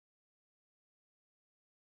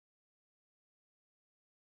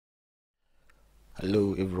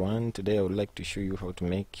Hello everyone, today I would like to show you how to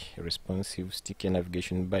make a responsive sticky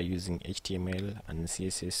navigation bar using HTML and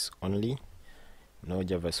CSS only, no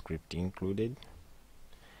JavaScript included.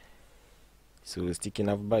 So sticky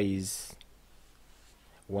nav bar is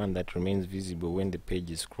one that remains visible when the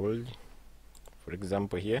page is scrolled. For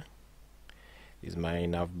example, here is my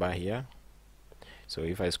nav bar here. So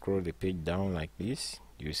if I scroll the page down like this,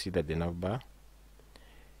 you see that the nav bar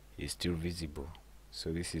is still visible.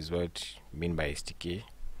 So this is what I mean by sticky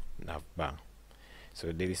nav bar.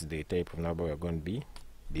 So this is the type of nav bar we're going to be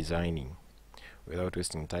designing. Without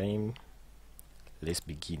wasting time, let's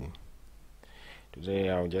begin. Today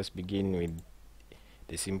I'll just begin with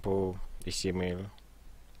the simple HTML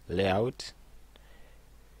layout.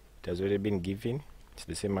 It has already been given. It's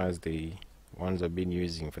the same as the ones I've been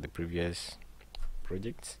using for the previous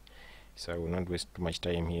projects, so I will not waste too much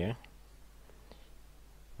time here.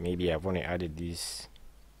 Maybe I've only added this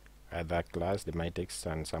other class, the my text,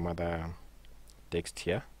 and some other text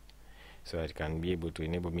here, so that it can be able to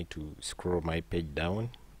enable me to scroll my page down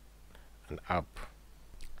and up.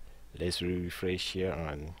 Let's refresh here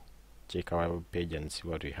and check our web page and see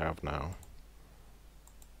what we have now.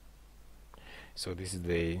 So this is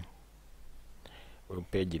the web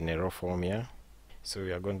page in a raw form here. So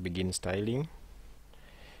we are going to begin styling.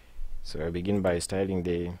 So I begin by styling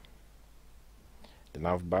the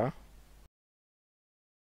nav bar.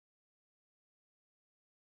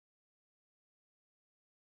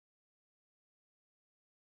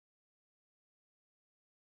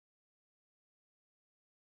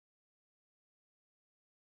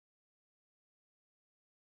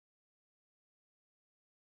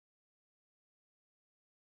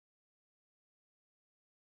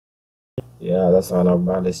 Yeah, that's our nav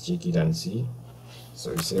bar. Let's check it and see.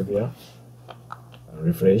 So we save here and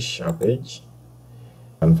refresh our page,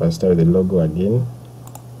 and first start the logo again.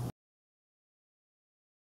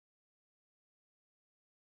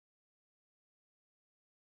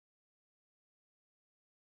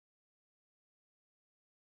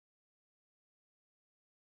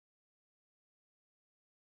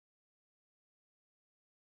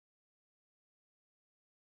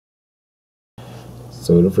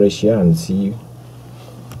 So refresh here and see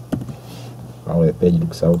how the page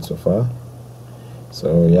looks out so far.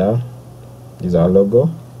 So yeah, this is our logo.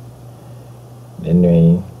 Then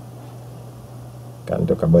we can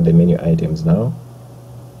talk about the menu items now.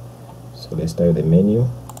 So let's start with the menu.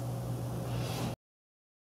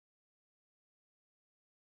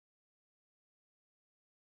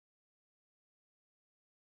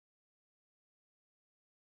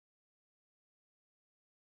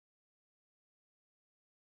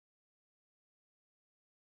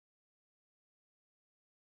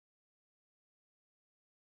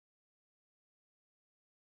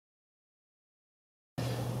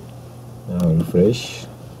 Now refresh.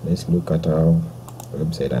 Let's look at our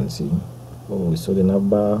website and see. Oh, so the nav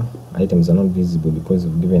bar items are not visible because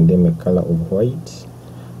we've given them a color of white.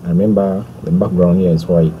 And remember, the background here is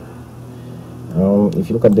white. If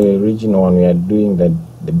you look at the original one, we are doing that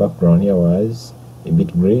the background here was a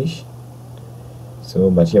bit grayish. So,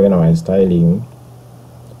 but here when I was styling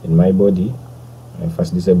in my body, I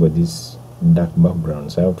first disabled this dark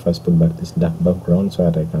background. So I have to first put back this dark background so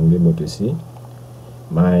that I can be able to see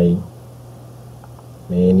my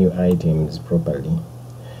menu items properly.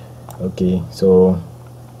 Okay, so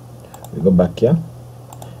we go back here.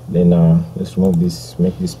 Then let's remove this,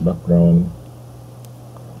 make this background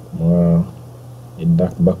more a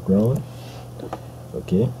dark background.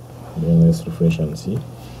 Okay, then let's refresh and see.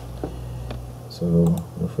 So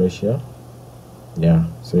refresh here. Yeah,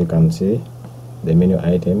 so you can see the menu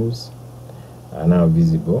items are now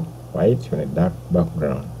visible white on a dark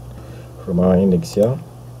background. From our index here,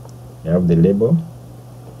 we have the label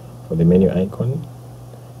for the menu icon,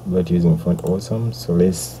 but using font awesome. So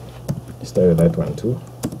let's start with that one too.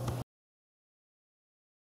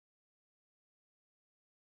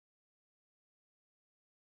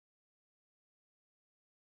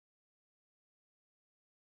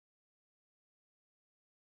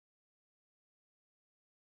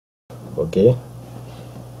 Okay,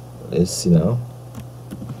 let's see now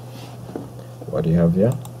what you have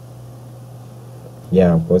here.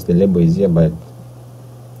 Yeah, of course the label is here, but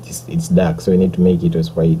it's dark, so we need to make it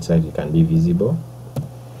as white so it can be visible.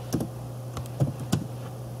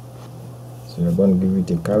 So we're going to give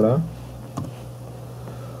it a color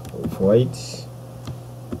of white.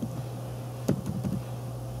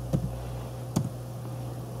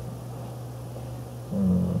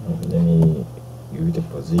 Let me give it a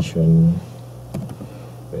position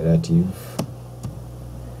relative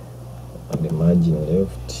on the margin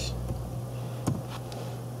left.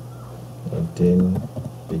 of 10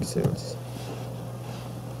 pixels.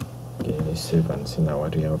 Okay, let's save and see now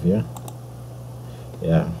what we have here.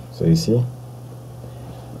 Yeah, so you see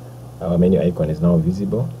our menu icon is now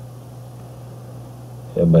visible.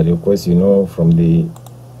 Yeah, but of course, you know, from the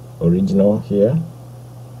original here,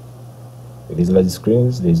 with these large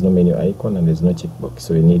screens, there is no menu icon and there's no checkbox,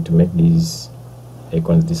 so we need to make these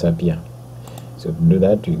icons disappear. So to do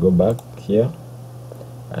that, we go back here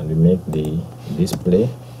and we make the display,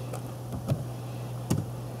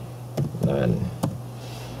 and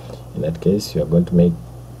in that case you are going to make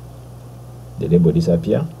the label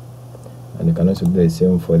disappear. And you can also do the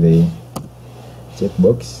same for the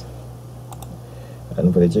checkbox.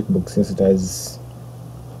 And for the checkbox, since it has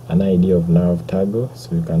an ID of nav toggle,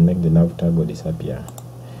 so you can make the nav toggle disappear.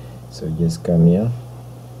 So just come here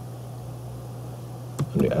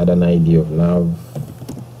and we add an ID of nav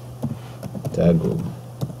toggle.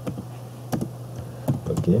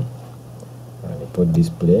 Okay, and we put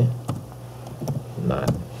display none,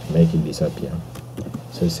 make it disappear.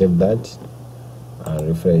 So save that and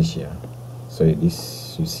refresh here. So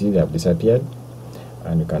this, you see, they have disappeared,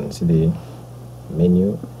 and you can see the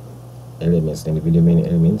menu elements and the video menu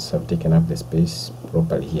elements have taken up the space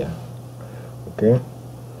properly here. Okay,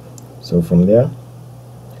 so from there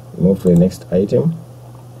we move to the next item.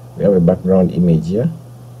 We have a background image here.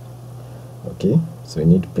 Okay, so we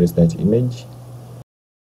need to press that image.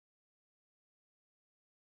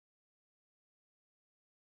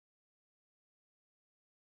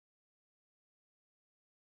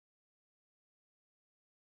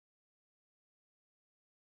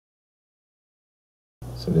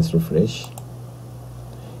 So let's refresh.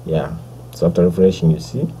 Yeah, so after refreshing, you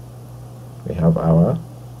see we have our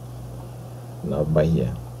navbar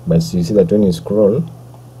here. But you see that when you scroll,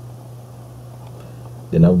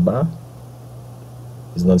 the navbar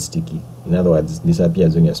is not sticky. In other words, it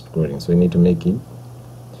disappears when you're scrolling. So we need to make it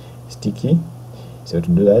sticky. So to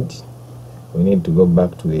do that, we need to go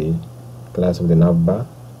back to the class of the navbar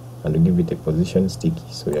and to give it a position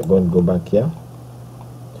sticky. So we are going to go back here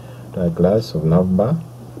to our class of navbar.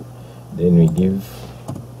 Then we give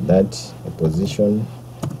that a position,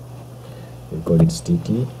 we call it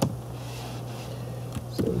sticky.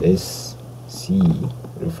 So let's see,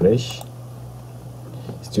 refresh,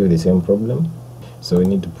 still the same problem. So we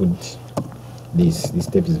need to put this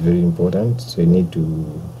step is very important, so you need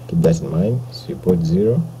to keep that in mind. So you put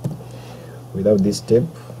 0. Without this step,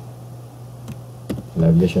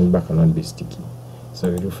 navigation bar cannot be sticky.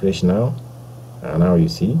 So we refresh now, and now you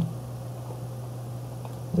see,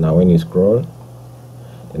 now when you scroll,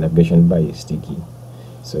 the navigation bar is sticky.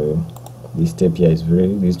 So this step here is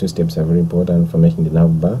these two steps are very important for making the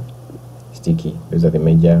nav bar sticky. Those are the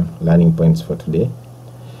major learning points for today.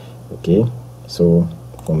 Okay, so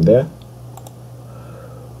from there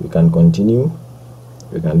we can continue.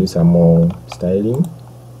 We can do some more styling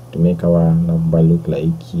to make our nav bar look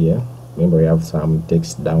like here. Remember, we have some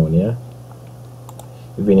text down here.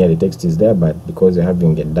 Even here the text is there, but because we're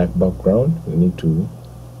having a dark background, we need to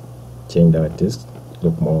change our text to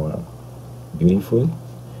look more beautiful.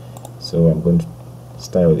 So I'm going to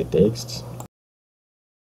style the text.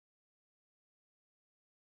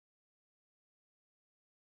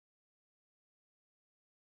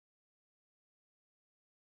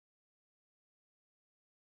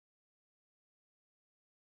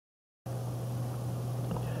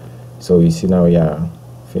 So you see now we are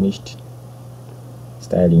finished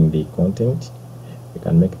styling the content. We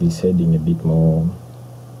can make this heading a bit more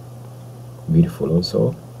beautiful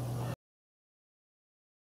also.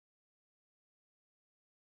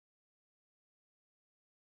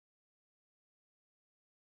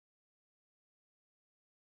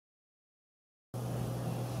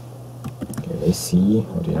 Okay, let's see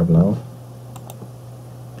what we have now.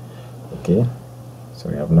 Okay, so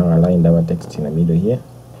we have now aligned our text in the middle here.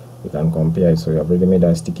 We can compare. So we have already made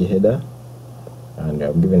our sticky header and we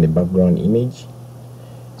have given the background image,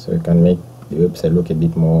 so we can make the website look a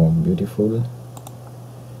bit more beautiful.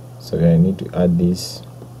 So I need to add this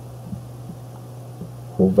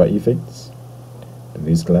hover effects to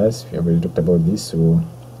this class. We have already talked about this, so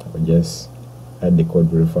I will just add the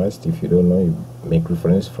code very fast. If you don't know, you make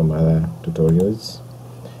reference from other tutorials.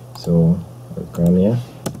 So I'll come here,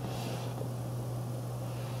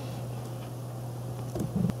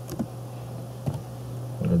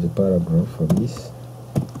 the paragraph for this.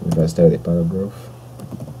 If I start the paragraph,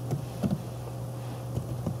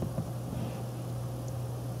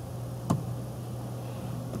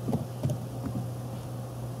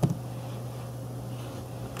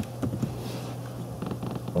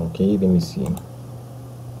 okay, let me see.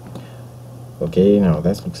 Okay, now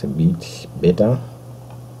that looks a bit better.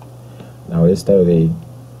 Now let's style the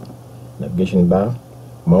navigation bar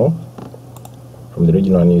more. From the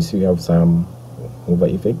original one, you see we have some hover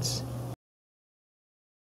effects.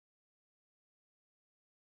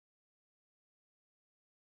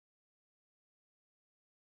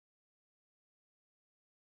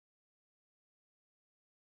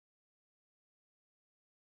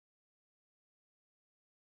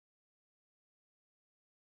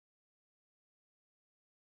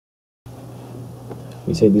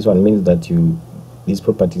 We say this one means that these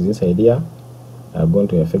properties inside here are going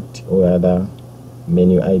to affect all other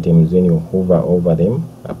menu items when you hover over them,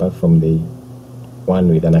 apart from the one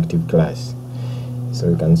with an active class. So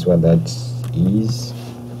you can see what that is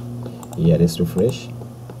here. Let's refresh.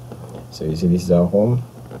 So you see this is our home.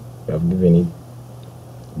 We have given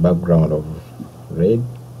it background of red.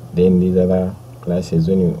 Then these other classes,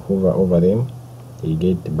 when you hover over them, you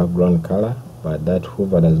get the background color, but that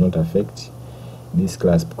hover does not affect this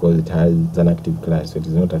class because it has an active class, so it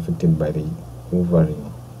is not affected by the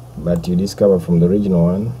hovering. But you discover from the original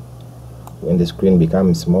one, when the screen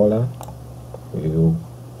becomes smaller, you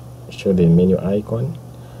show the menu icon,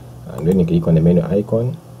 and when you click on the menu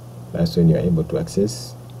icon, that's when you are able to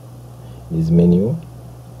access these menu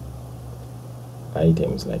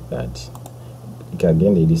items like that. Click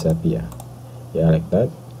again, they disappear. Yeah, like that.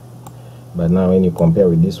 But now when you compare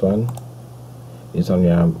with this one we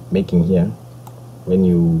are making here, when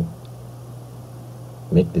you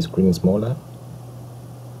make the screen smaller,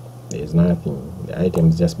 there is nothing. The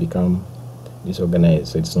items just become disorganized,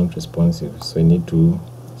 so it's not responsive. So you need to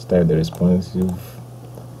style the responsive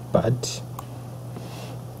part.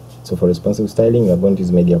 So for responsive styling, we are going to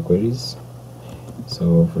use media queries.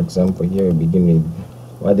 So for example, here we begin with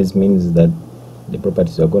what this means is that the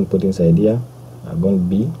properties we are going to put inside here are going to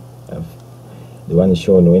be the one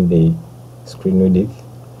shown when the screen width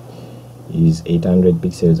is 800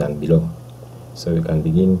 pixels and below. So we can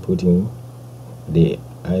begin putting the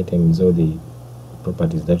items or the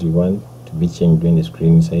properties that we want to be changed when the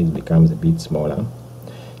screen size becomes a bit smaller.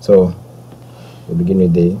 So we begin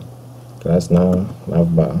with the class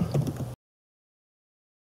navbar.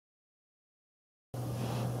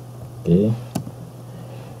 Okay,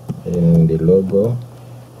 and the logo.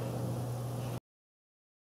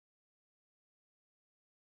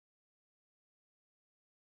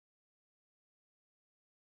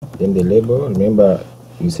 Then the label. Remember,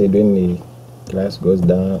 you said when the class goes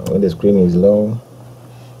down, when the screen is low,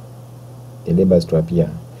 the label has to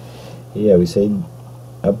appear. Here we said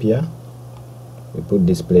up here we put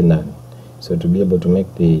display none. So to be able to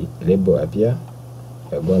make the label appear,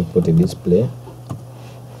 we are going to put a display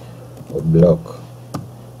or block.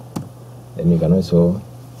 Then you can also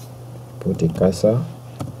put a cursor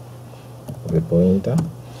of a pointer.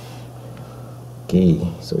 Okay,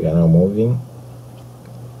 so we are now moving.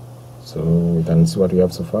 So we can see what we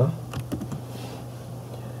have so far.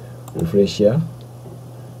 Refresh here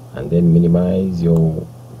and then minimize your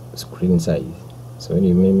screen size. So when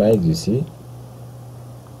you minimize, you see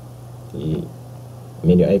the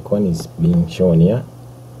menu icon is being shown here.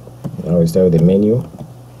 Now we start with the menu.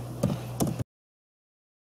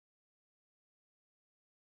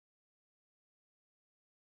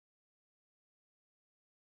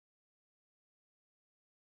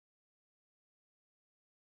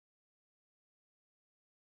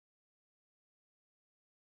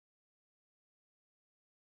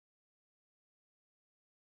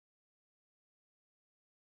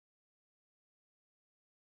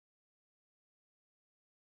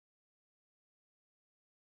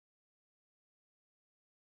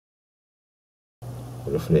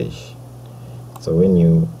 Refresh. So when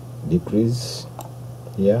you decrease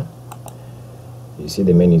here, you see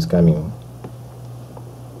the menu is coming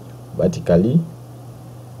vertically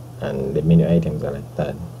and the menu items are like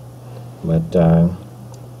that. But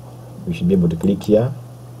we should be able to click here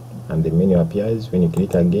and the menu appears. When you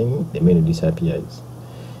click again, the menu disappears.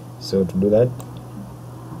 So to do that,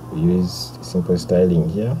 we use simple styling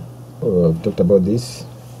here. I've talked about this,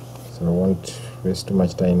 so I won't waste too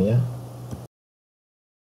much time here.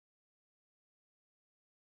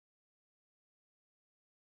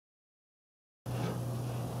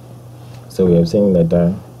 So we are saying that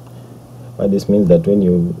what this means that when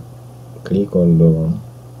you click on the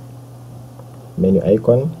menu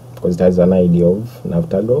icon, because it has an ID of nav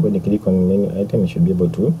toggle, when you click on menu item, you should be able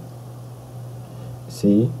to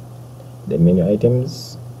see the menu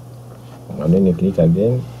items, and when you click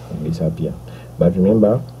again, it disappear. But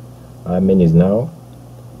remember, our menu is now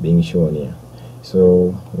being shown here,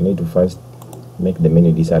 so we need to first make the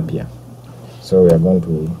menu disappear. So we are going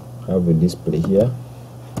to have a display here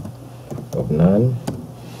of none,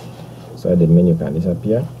 so the menu can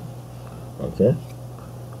disappear. Okay,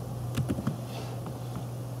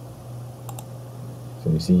 so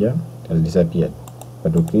you see here it has disappeared,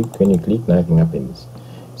 but when you click, nothing happens.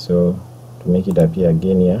 So to make it appear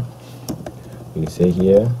again here, we say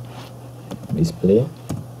here display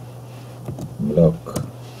block.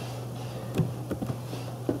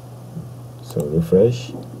 So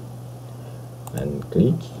refresh and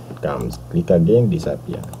click, comes, click again,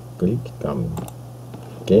 disappear, click, come.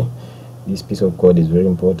 Okay, this piece of code is very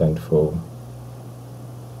important for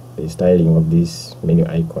the styling of this menu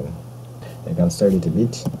icon. I can style it a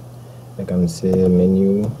bit. I can say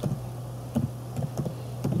menu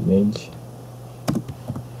image.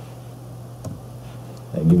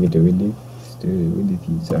 I give it a width. Still the width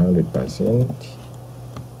is 100%.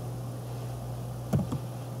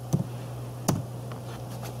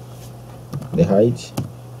 The height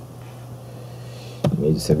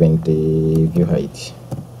is 70 view height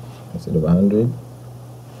instead of 100.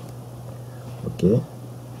 Okay.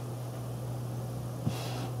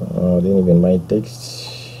 Then even my text.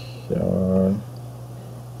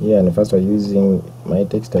 Yeah, and first I'm using my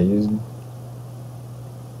text. I used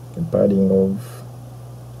a padding of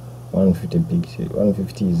 150 pixels.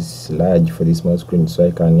 150 is large for this small screen, so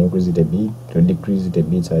I can increase it a bit to decrease it a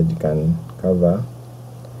bit so it can cover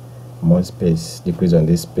more space, decrease on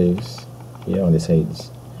this space here on the sides.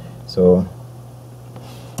 So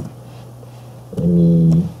let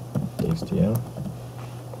me text here.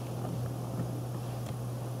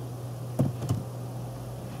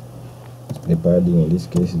 The padding in this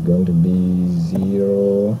case is going to be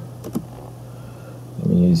 0. Let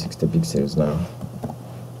me use 60 pixels now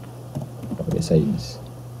on the sides.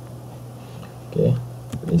 Okay,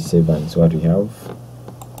 let's save and see what we have.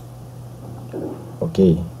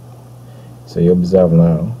 Okay, so you observe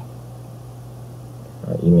now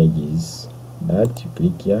our image is that. You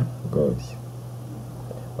click here, goes.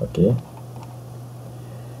 Okay,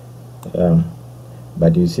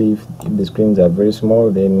 but you see if the screens are very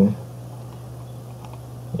small, then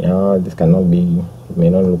this cannot be, it may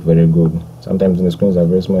not look very good. Sometimes when the screens are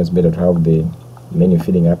very small, it's better to have the menu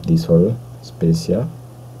filling up this whole space here,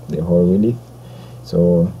 the whole width.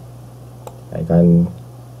 So I can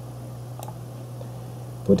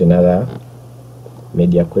put another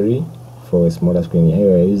media query for a smaller screen.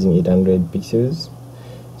 Here we are using 800 pixels,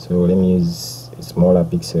 so let me use a smaller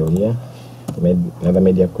pixel here. Another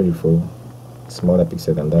media query for smaller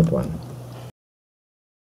pixel than that one.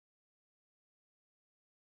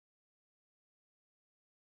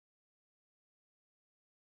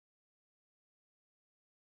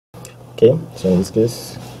 Okay, so in this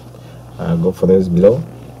case I'll go for those below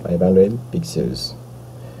 500 pixels.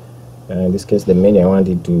 In this case the menu I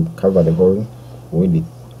wanted to cover the whole width.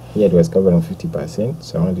 Here it was covered on 50%,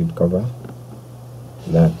 so I wanted to cover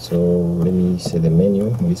that. So let me say the menu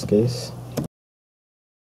in this case.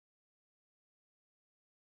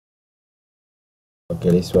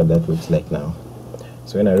 Okay, let's see what that looks like now.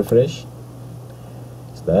 So when I refresh,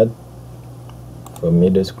 it's that for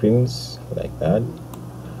middle screens like that,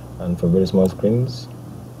 and for very small screens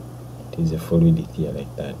it is a full width here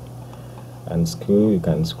like that. And scroll, you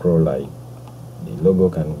can scroll like the logo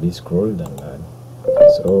can be scrolled and that.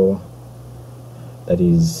 So that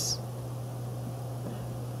is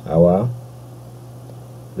our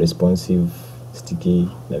responsive sticky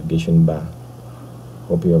navigation bar.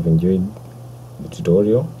 Hope you have enjoyed the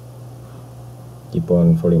tutorial. Keep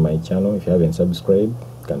on following my channel. If you haven't subscribed,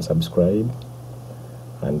 you can subscribe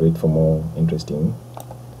and wait for more interesting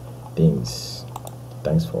things.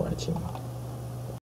 Thanks for watching.